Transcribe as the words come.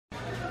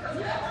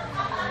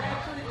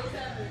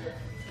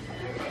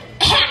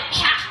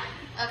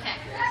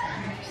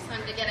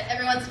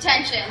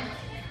attention.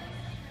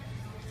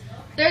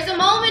 There's a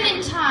moment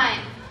in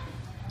time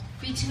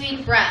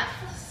between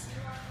breaths.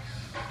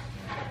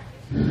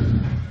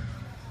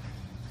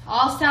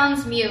 All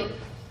sounds mute.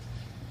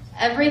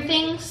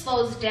 Everything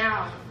slows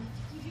down.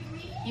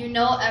 You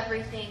know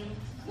everything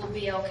will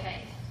be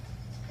okay.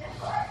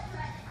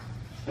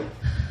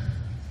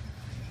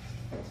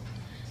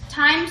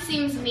 Time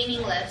seems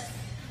meaningless,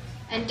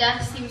 and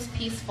death seems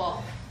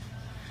peaceful.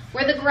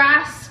 Where the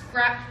grass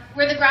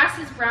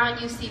is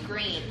brown, you see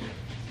green.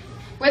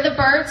 Where the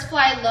birds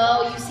fly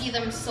low, you see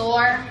them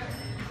soar.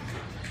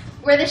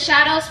 Where the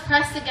shadows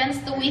press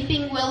against the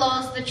weeping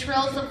willows, the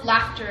trills of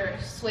laughter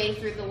sway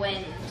through the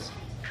wind.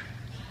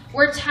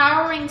 Where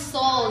towering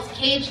souls,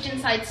 caged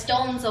inside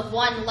stones of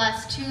 1,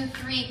 lust, 2,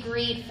 3,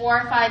 greed,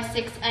 4, 5,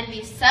 6,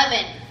 envy,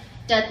 7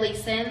 deadly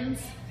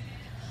sins,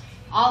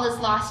 all is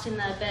lost in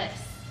the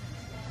abyss.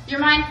 Your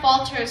mind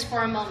falters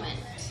for a moment.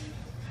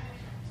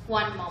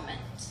 One moment.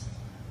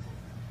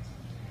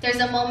 There's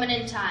a moment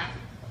in time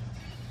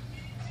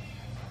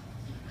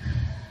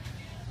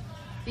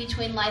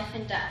between life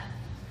and death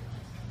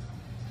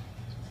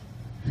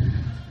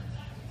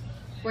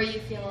where you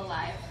feel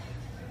alive.